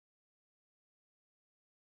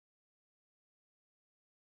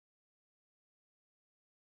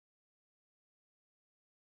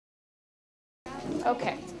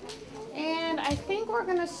Okay. And I think we're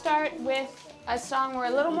going to start with a song we're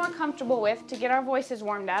a little more comfortable with to get our voices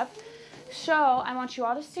warmed up. So I want you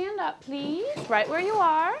all to stand up, please, right where you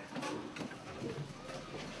are.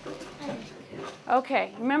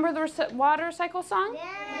 Okay, remember the water cycle song?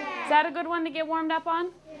 Yeah. Is that a good one to get warmed up on?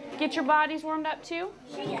 Yeah. Get your bodies warmed up too?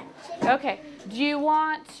 Yeah. Okay, do you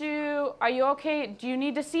want to, are you okay, do you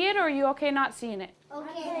need to see it or are you okay not seeing it?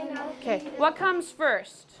 Okay. Okay, what comes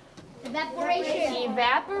first? Evaporation.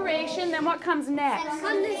 Evaporation, then what comes next?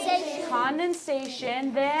 Condensation.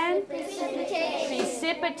 Condensation, then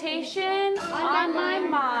precipitation on my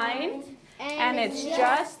mind, and it's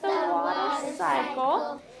just the water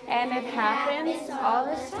cycle, and it happens all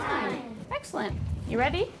the time. Excellent. You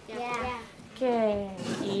ready? Yeah. Okay.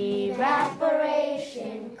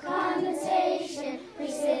 Evaporation, condensation,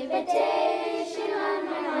 precipitation on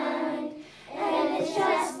my mind, and it's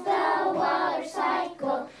just the water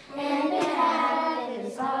cycle, and it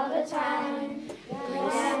happens all the time.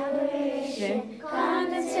 Evaporation,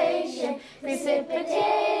 condensation,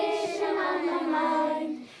 precipitation on my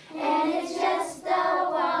mind, and it's just the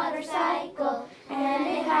water cycle, and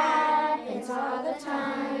it happens all the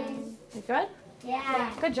time. You good?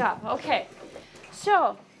 Yeah. Good job. Okay.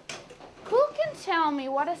 So, who can tell me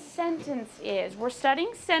what a sentence is? We're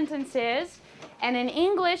studying sentences, and in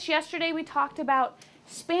English, yesterday we talked about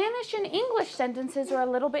Spanish and English sentences are a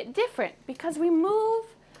little bit different because we move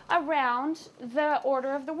around the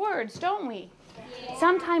order of the words, don't we? Yeah.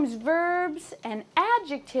 Sometimes verbs and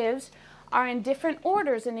adjectives are in different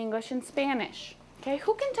orders in English and Spanish. Okay,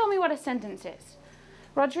 who can tell me what a sentence is?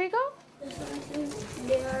 Rodrigo?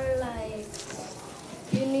 They are like,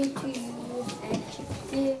 you need to use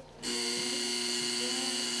adjective.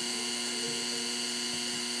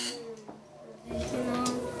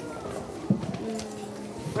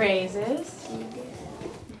 Phrases.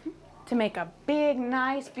 To make a big,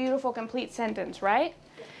 nice, beautiful, complete sentence, right?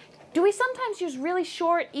 Do we sometimes use really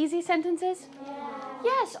short, easy sentences?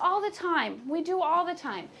 Yes, all the time. We do all the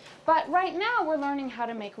time. But right now we're learning how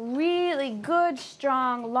to make really good,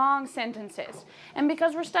 strong, long sentences. And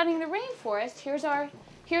because we're studying the rainforest, here's our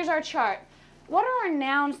chart. What are our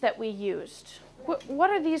nouns that we used? What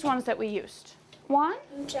are these ones that we used? Juan?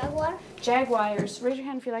 Jaguar. Jaguars. Raise your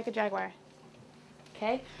hand if you like a jaguar.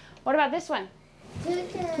 Okay. What about this one?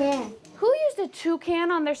 Toucan. Who used a toucan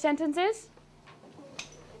on their sentences?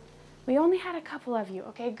 We only had a couple of you.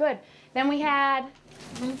 Okay, good. Then we had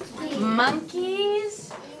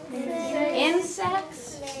monkeys,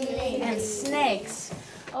 insects, and snakes.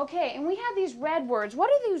 Okay, and we have these red words. What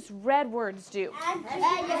do these red words do?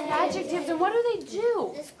 Adjectives. And what do they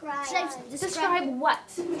do? Describe what?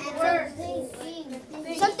 Something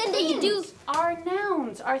that you do. Our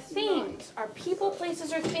nouns, our things, our people,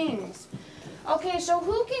 places, or things. Okay, so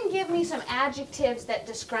who can give me some adjectives that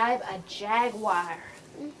describe a jaguar?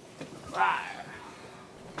 Rawr.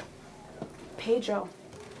 Pedro.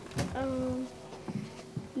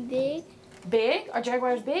 Big. Big? Are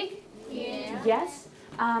jaguars big? Yeah. Yes.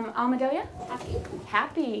 Almadelia? Happy.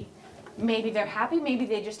 Happy. Maybe they're happy. Maybe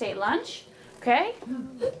they just ate lunch. Okay.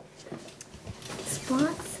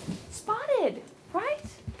 Spots. Spotted. Right?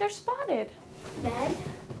 They're spotted. Bad.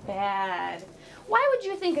 Bad. Why would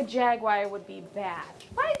you think a jaguar would be bad?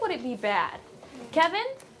 Why would it be bad? Kevin?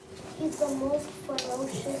 He's the most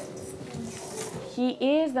ferocious species. He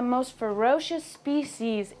is the most ferocious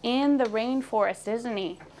species in the rainforest, isn't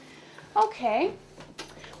he? Okay.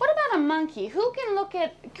 What about a monkey? Who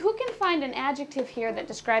can find an adjective here that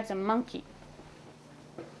describes a monkey?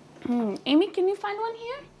 Amy, can you find one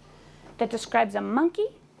here that describes a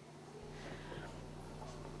monkey?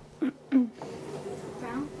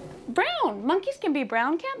 Brown. Brown. Monkeys can be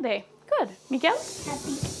brown, can't they? Good. Miguel?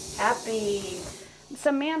 Happy. Happy.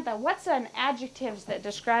 Samantha, what's an adjective that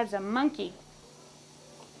describes a monkey?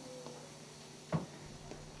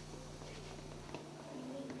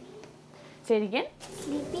 Say it again.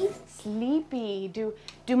 Sleepy. Sleepy. Do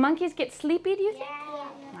monkeys get sleepy, do you think?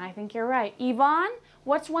 Yeah. I think you're right. Yvonne,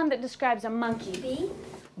 what's one that describes a monkey? Big.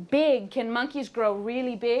 Big. Can monkeys grow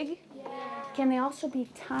really big? Yeah. Can they also be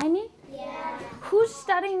tiny? Yeah. Who's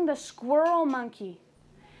studying the squirrel monkey?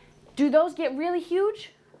 Do those get really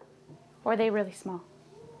huge? Or are they really small?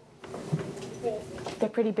 Big. They're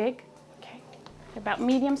pretty big? Okay. They're about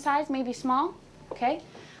medium size, maybe small? Okay.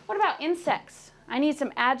 What about insects? I need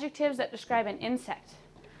some adjectives that describe an insect.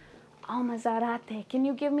 Almazarate, can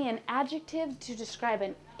you give me an adjective to describe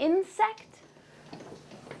an insect?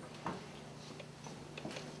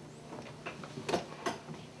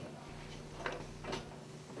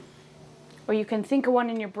 Or you can think of one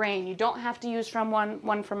in your brain. You don't have to use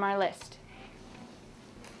one from our list.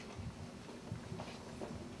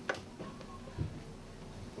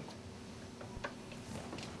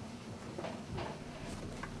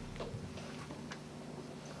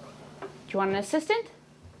 you want an assistant?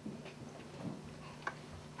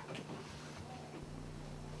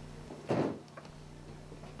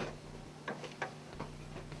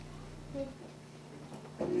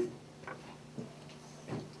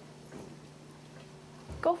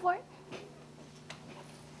 Go for it.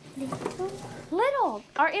 Little.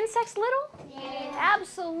 Are insects little? Yeah.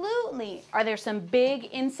 Absolutely. Are there some big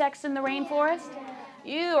insects in the rainforest?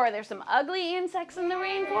 Are there some ugly insects in the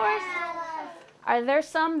rainforest? Are there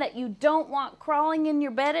some that you don't want crawling in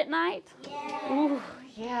your bed at night? Yeah. Ooh,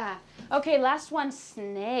 yeah. Okay, last one,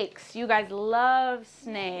 snakes. You guys love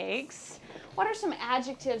snakes. What are some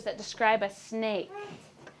adjectives that describe a snake?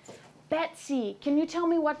 Betsy, can you tell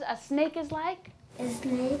me what a snake is like? A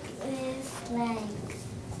snake is like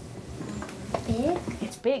big.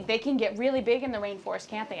 It's big. They can get really big in the rainforest,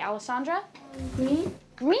 can't they? Alessandra? Green.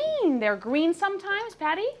 Green. They're green sometimes.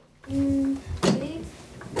 Patty? Big.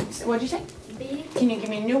 What'd you say? Big. Can you give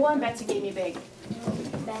me a new one? Betsy gave me big.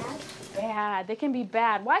 Bad. Bad. They can be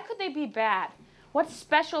bad. Why could they be bad? What's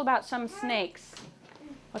special about some snakes?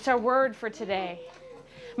 What's our word for today?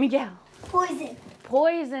 Miguel. Poison.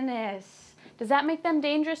 Poisonous. Does that make them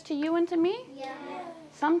dangerous to you and to me? Yeah.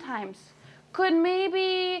 Sometimes. Could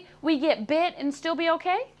maybe we get bit and still be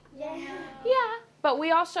okay? Yeah. Yeah, but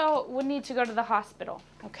we also would need to go to the hospital,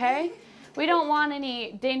 okay? We don't want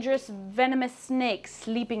any dangerous venomous snakes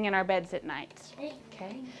sleeping in our beds at night,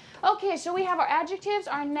 okay? Okay, so we have our adjectives,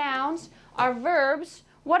 our nouns, our verbs.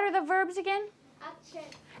 What are the verbs again? Action.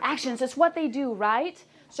 Actions, that's what they do, right?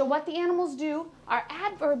 So what the animals do, our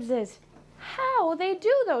adverbs is how they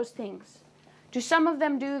do those things. Do some of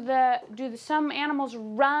them some animals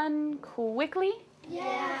run quickly?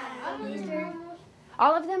 Yeah.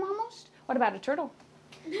 All of them almost? What about a turtle?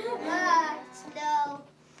 No.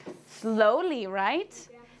 Slowly, right?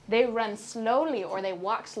 They run slowly or they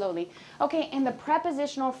walk slowly. Okay, and the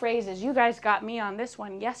prepositional phrases. You guys got me on this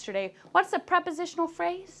one yesterday. What's the prepositional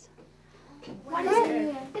phrase? What is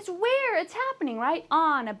it? It's where it's happening, right?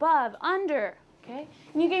 On, above, under. Okay?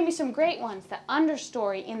 And you gave me some great ones. The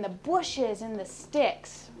understory, in the bushes, in the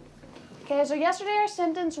sticks. Okay, so yesterday our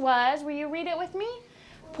sentence was, will you read it with me?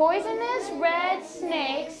 Poisonous red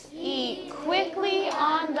snakes eat quickly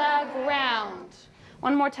on the ground.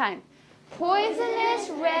 One more time. Poisonous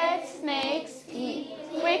red snakes eat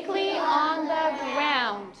quickly on the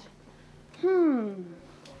ground.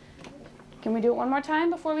 Can we do it one more time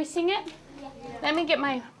before we sing it? Let me get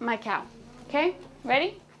my cow. Okay,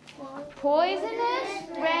 ready? Poisonous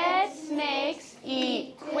red snakes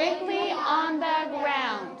eat quickly on the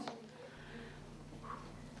ground.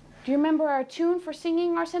 Do you remember our tune for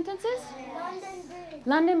singing our sentences?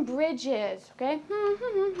 London Bridges, okay?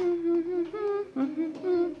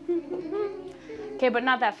 Okay, but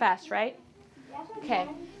not that fast, right? Okay,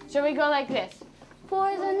 so we go like this.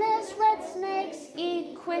 Poisonous red snakes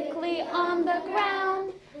eat quickly on the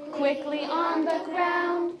ground, quickly on the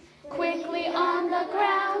ground, quickly on the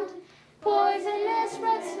ground. Poisonous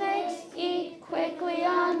red snakes eat quickly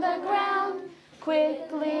on the ground,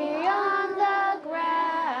 quickly on the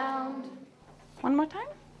ground. One more time?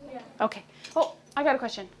 Yeah. Okay. Oh, I got a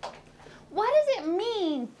question. What does it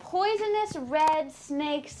mean, poisonous red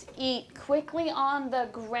snakes eat quickly on the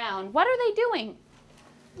ground? What are they doing?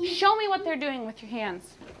 Show me what they're doing with your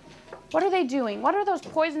hands. What are they doing? What are those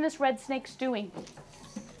poisonous red snakes doing?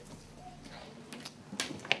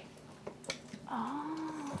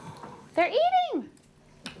 Oh, they're eating.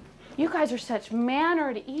 You guys are such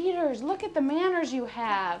mannered eaters. Look at the manners you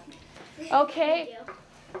have. Okay.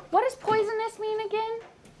 What does poisonous mean again?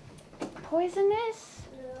 Poisonous?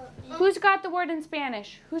 Who's got the word in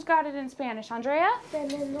Spanish? Who's got it in Spanish? Andrea?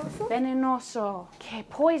 Venenoso. Venenoso. Okay,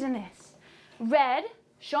 poisonous. Red.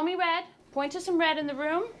 Show me red. Point to some red in the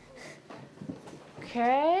room.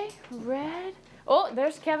 Okay, red. Oh,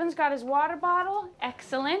 there's Kevin's got his water bottle.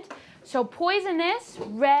 Excellent. So poisonous,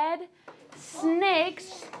 red,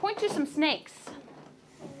 snakes. Point to some snakes.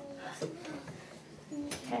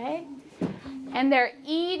 Okay. And they're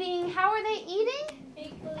eating. How are they eating?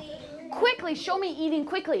 Quickly. Show me eating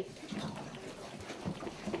quickly.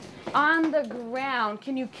 On the ground.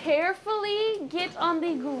 Can you carefully get on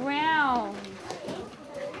the ground?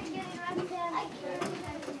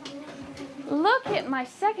 Look at my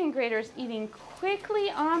second graders eating quickly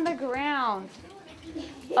on the ground.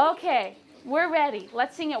 Okay, we're ready.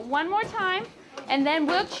 Let's sing it one more time, and then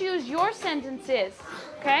we'll choose your sentences.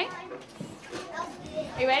 Okay?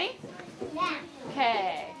 Are you ready? Yeah.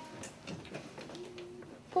 Okay.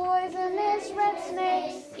 Poisonous red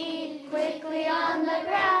snakes eat quickly on the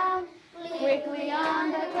ground, quickly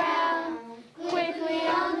on the ground, quickly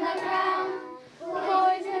on the ground.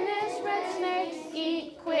 Poisonous red snakes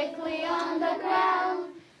eat quickly on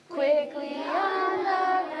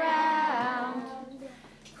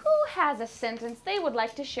has a sentence they would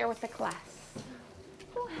like to share with the class?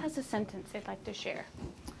 Who has a sentence they'd like to share?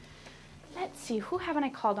 Let's see, who haven't I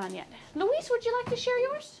called on yet? Luis, would you like to share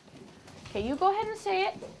yours? Okay, you go ahead and say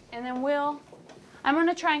it, and then I'm going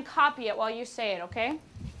to try and copy it while you say it, okay?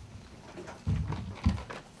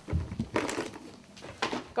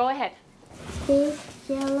 Go ahead. Big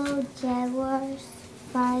yellow jaguars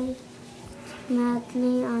fight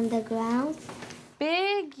madly on the ground.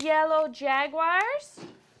 Big yellow jaguars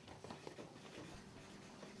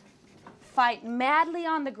fight madly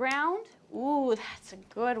on the ground. Ooh, that's a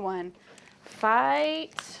good one.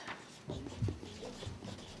 Fight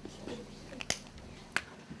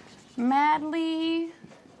madly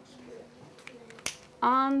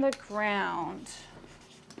on the ground.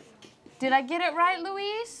 Did I get it right,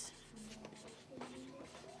 Luis?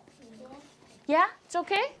 Yeah, it's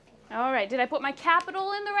okay? All right, did I put my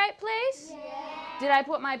capital in the right place? Yeah. Did I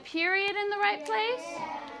put my period in the right place?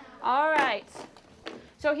 Yeah. All right.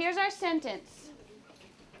 So here's our sentence.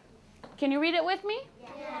 Can you read it with me?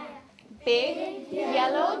 Yeah. Big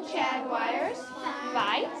yellow jaguars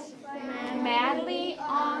fight madly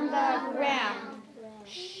on the ground.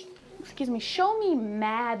 Excuse me, show me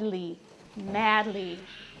madly. Madly.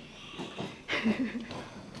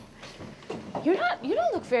 You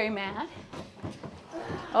don't look very mad.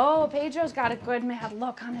 Oh, Pedro's got a good mad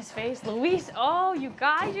look on his face. Luis, oh, you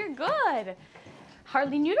guys, you're good.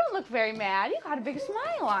 Harleen, you don't look very mad. You got a big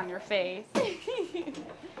smile on your face.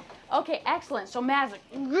 Okay, excellent. So mad's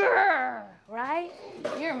like, grrr, right?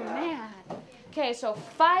 You're mad. Okay, so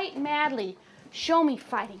fight madly. Show me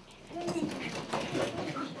fighting.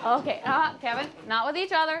 Okay, Kevin, not with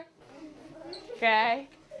each other. Okay.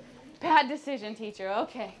 Bad decision, teacher.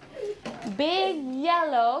 Okay. Big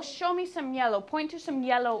yellow. Show me some yellow. Point to some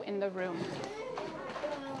yellow in the room.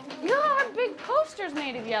 Yeah, our big poster's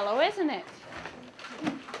made of yellow, isn't it?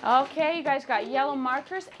 Okay, you guys got yellow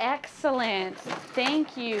markers. Excellent.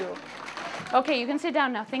 Thank you. Okay, you can sit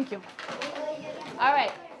down now. Thank you. All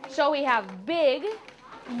right. So we have big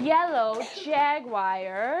yellow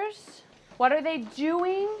jaguars. What are they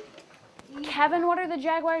doing? Kevin, what are the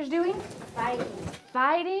jaguars doing? Fighting.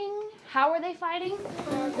 Fighting. How are they fighting?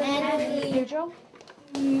 Madly. Pedro?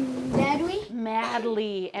 Madly.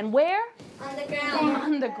 Madly. And where? On the ground.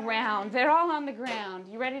 On the ground. They're all on the ground.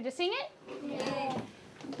 You ready to sing it? Yeah.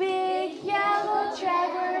 Big yellow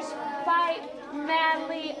jaguars fight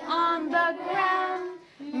madly on the ground.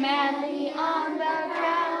 Madly on the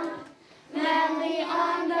ground. Madly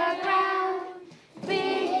on the ground.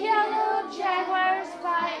 Big yellow jaguars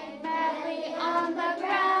fight madly on the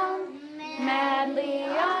ground. Madly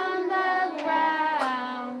on the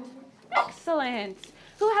ground. Excellent.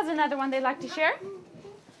 Who has another one they'd like to share?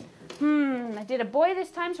 I did a boy this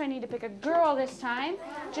time, so I need to pick a girl this time.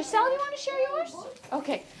 Giselle, do you want to share yours?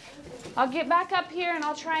 Okay. I'll get back up here and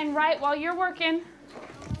I'll try and write while you're working.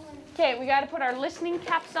 Okay, we got to put our listening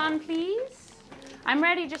caps on, please. I'm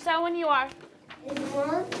ready, Giselle, when you are.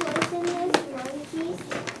 One poisonous monkey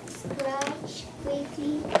scratch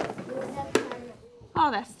quickly with a pen. Oh,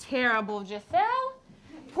 that's terrible, Giselle.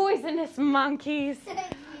 Poisonous monkeys.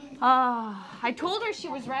 Oh, I told her she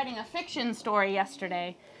was writing a fiction story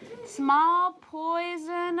yesterday. Small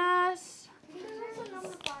poisonous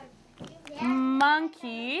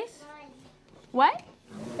monkeys. What?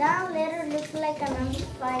 That letter looks like a number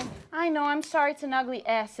 5. I know, I'm sorry, it's an ugly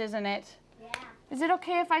S, isn't it? Yeah. Is it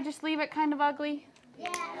okay if I just leave it kind of ugly?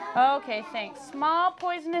 Yeah. Okay, thanks. Small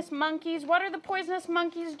poisonous monkeys. What are the poisonous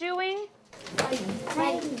monkeys doing?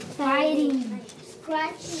 Fighting.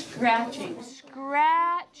 Scratching.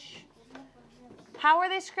 Scratch. How are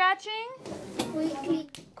they scratching? Quickly.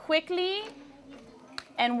 Quickly.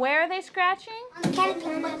 And where are they scratching? On the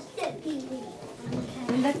canopy.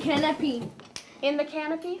 In the canopy. In the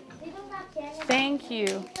canopy? Thank you.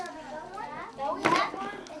 It's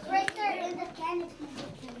right there in the canopy.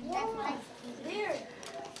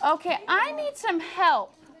 Okay, I need some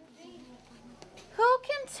help. Who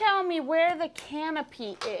can tell me where the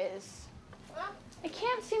canopy is? I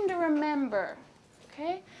can't seem to remember.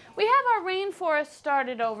 Okay? We have our rainforest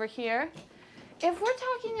started over here. If we're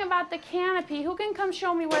talking about the canopy, who can come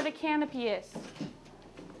show me where the canopy is?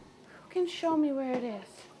 Who can show me where it is?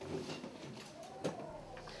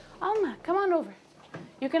 Alma, come on over.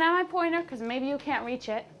 You can have my pointer, because maybe you can't reach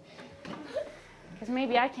it. Because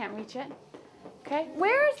maybe I can't reach it. Okay?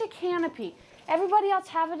 Where is the canopy? Everybody else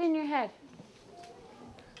have it in your head.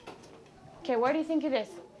 Okay, where do you think it is?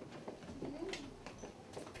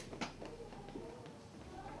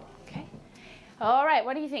 Okay. All right,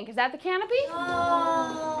 what do you think? Is that the canopy? No.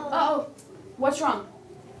 Uh-oh. What's wrong?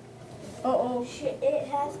 Uh-oh. It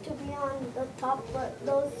has to be on the top, but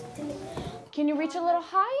those two. Can you reach a little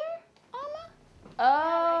higher, Alma?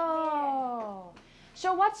 Oh.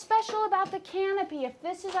 So what's special about the canopy? If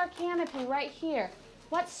this is our canopy right here,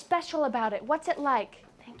 what's special about it? What's it like?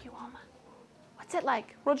 Thank you, Alma. What's it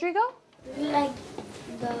like? Rodrigo? Like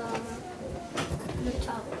the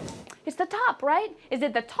top. It's the top, right? Is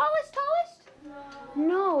it the tallest?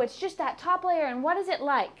 No, it's just that top layer. And what is it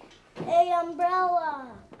like? A umbrella.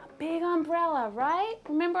 A big umbrella, right?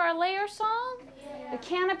 Remember our layer song? Yeah. The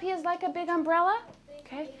canopy is like a big umbrella.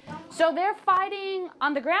 Okay. So they're fighting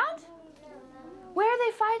on the ground? Where are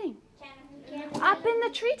they fighting? Up in the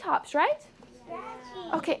treetops, right?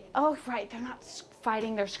 Scratching. Okay. Oh, right. They're not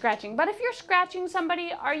fighting, they're scratching. But if you're scratching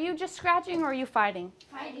somebody, are you just scratching or are you fighting?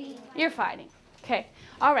 Fighting. You're fighting. Okay.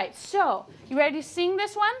 All right. So, you ready to sing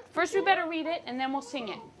this one? First, we better read it, and then we'll sing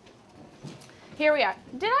it. Here we are.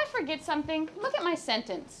 Did I forget something? Look at my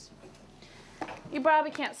sentence. You probably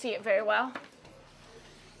can't see it very well.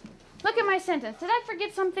 Look at my sentence. Did I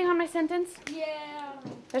forget something on my sentence? Yeah.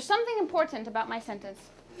 There's something important about my sentence.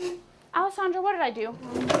 Alessandra, what did I do?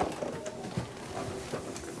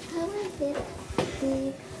 How is it big?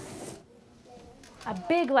 A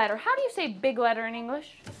big letter. How do you say big letter in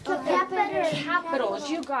English? Capitals.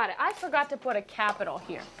 You got it. I forgot to put a capital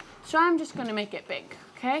here. So I'm just going to make it big,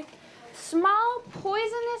 okay? Small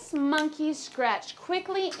poisonous monkeys scratch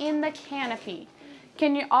quickly in the canopy.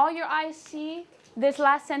 Can you all your eyes see this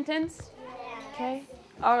last sentence? Okay.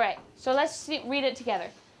 All right. So let's read it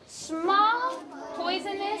together. Small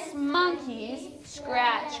poisonous monkeys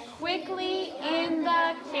scratch quickly in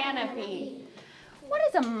the canopy. What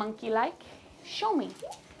is a monkey like? Show me.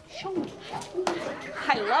 Show me.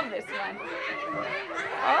 I love this one.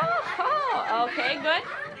 Oh, okay, good.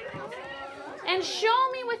 And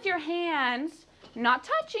show me with your hands, not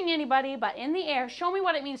touching anybody, but in the air. Show me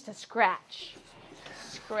what it means to scratch.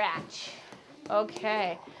 Scratch.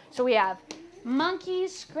 Okay. So we have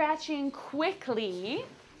monkeys scratching quickly.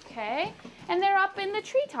 Okay. And they're up in the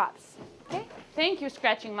treetops. Okay. Thank you,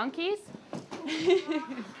 scratching monkeys.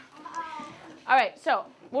 All right. So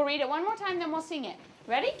we'll read it one more time, then we'll sing it.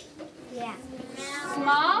 Ready? Yeah.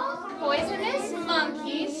 Small poisonous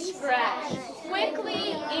monkeys scratch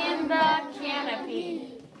quickly in the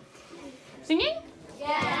canopy. Singing?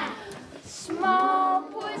 Yeah. Small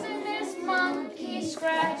poisonous monkeys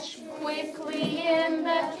scratch quickly in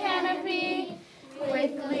the canopy.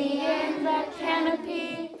 Quickly in the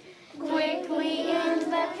canopy. Quickly in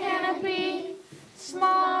the canopy.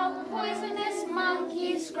 Small poisonous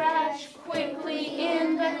monkeys scratch quickly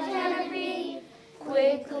in the canopy.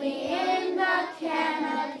 Quickly in the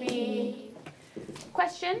canopy.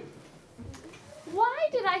 Question. Why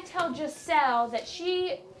did I tell Giselle that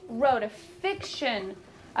she wrote a fiction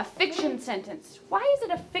sentence? Why is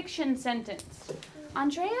it a fiction sentence?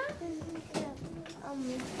 Andrea?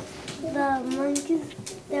 The monkeys,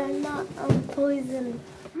 they're not poisonous.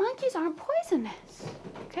 Monkeys aren't poisonous.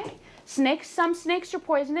 Okay. Snakes, some snakes are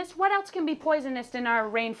poisonous. What else can be poisonous in our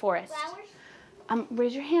rainforest? Flowers?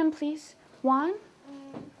 Raise your hand, please. Juan?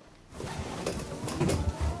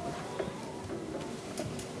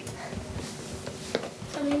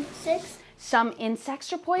 Insects? Some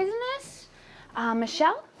insects are poisonous.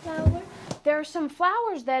 Michelle? Flowers? There are some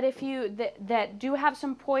flowers that that do have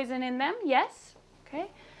some poison in them. Yes.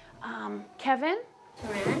 Okay. Kevin?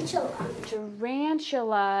 Tarantula.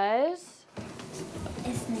 Tarantulas.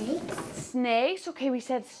 Snakes? Snakes. Okay, we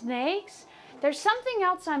said snakes. There's something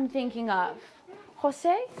else I'm thinking of.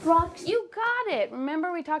 Jose? Frogs? You got it.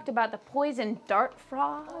 Remember we talked about the poison dart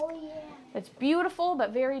frog? Oh, yeah. It's beautiful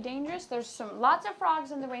but very dangerous. There's lots of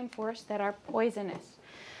frogs in the rainforest that are poisonous.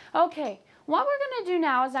 Okay, what we're going to do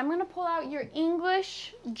now is I'm going to pull out your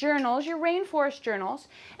English journals, your rainforest journals,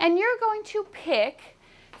 and you're going to pick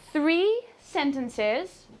 3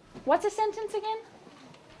 sentences. What's a sentence again?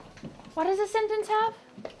 What does a sentence have?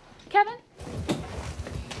 Kevin?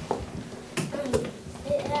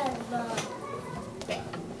 It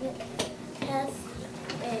has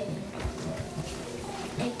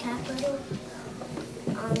a capital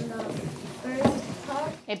on the first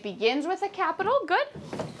part, It begins with a capital. Good.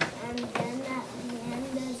 and then at the end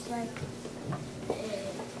is like a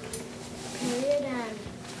period, and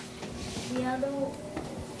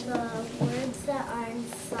the words that are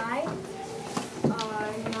inside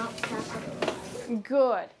are not capitalized.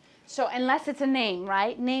 Good. So unless it's a name,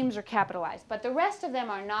 right? Names are capitalized, but the rest of them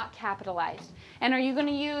are not capitalized. And are you going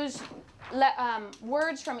to use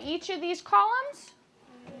words from each of these columns?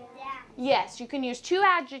 Yeah. Yes, you can use 2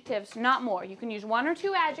 adjectives, not more. You can use 1 or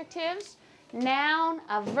 2 adjectives, noun,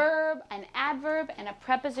 a verb, an adverb, and a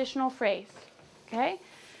prepositional phrase. Okay?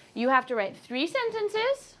 You have to write 3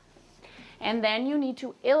 sentences, and then you need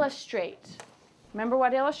to illustrate. Remember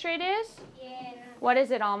what illustrate is? Yeah. What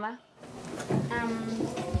is it, Alma?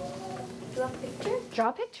 Draw a picture. Draw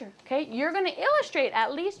a picture, okay? You're going to illustrate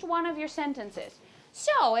at least one of your sentences.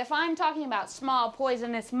 So if I'm talking about small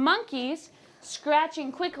poisonous monkeys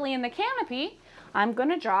scratching quickly in the canopy, I'm going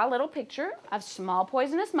to draw a little picture of small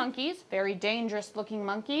poisonous monkeys, very dangerous looking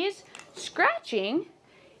monkeys, scratching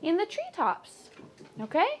in the treetops.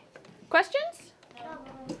 Okay? Questions?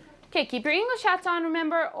 Okay, keep your English hats on,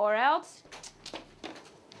 remember, or else.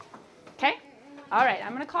 Okay? All right,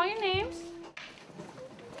 I'm going to call your names.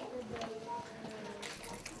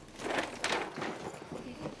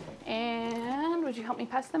 And would you help me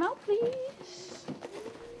pass them out, please?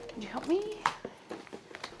 Would you help me?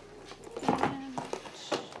 And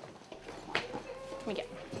let me get.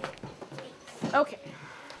 Okay.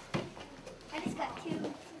 I just got 2.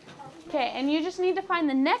 Okay, and you just need to find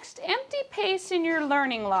the next empty space in your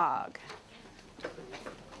learning log.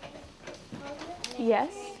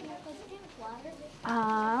 Yes.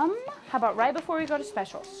 How about right before we go to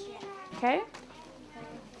specials? Okay?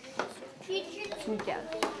 Miguel.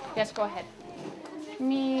 Yes, go ahead.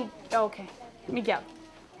 Okay. Miguel.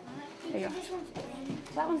 There you go.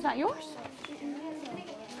 That one's not yours?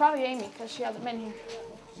 It's probably Amy because she hasn't been here.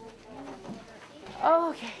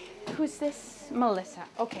 Okay. Who's this? Melissa.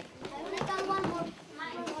 Okay.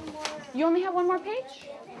 You only have one more page?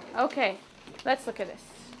 Okay. Let's look at this.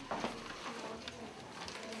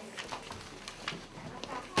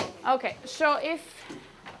 Okay. So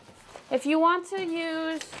if you want to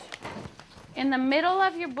use in the middle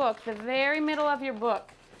of your book, the very middle of your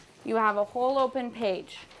book, you have a whole open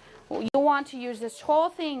page. You'll want to use this whole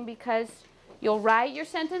thing because you'll write your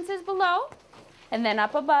sentences below, and then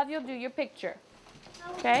up above you'll do your picture.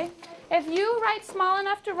 Okay? If you write small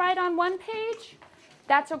enough to write on one page,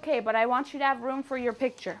 that's okay, but I want you to have room for your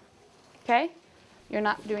picture. Okay? You're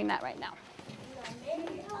not doing that right now.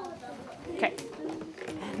 Okay.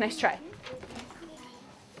 Nice try.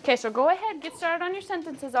 Okay, so go ahead, get started on your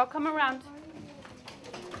sentences. I'll come around.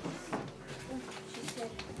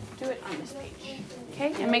 Do it on this page.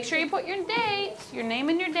 Okay, and make sure you put your dates, your name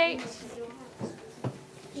and your dates.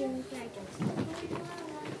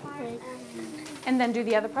 And then do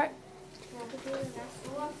the other part.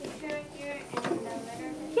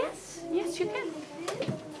 Yes, yes, you can.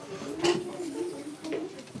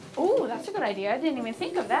 Oh, that's a good idea. I didn't even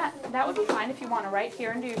think of that. That would be fine if you want to write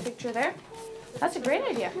here and do your picture there. That's a great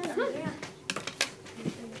idea.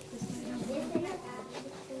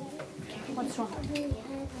 What's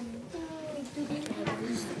wrong?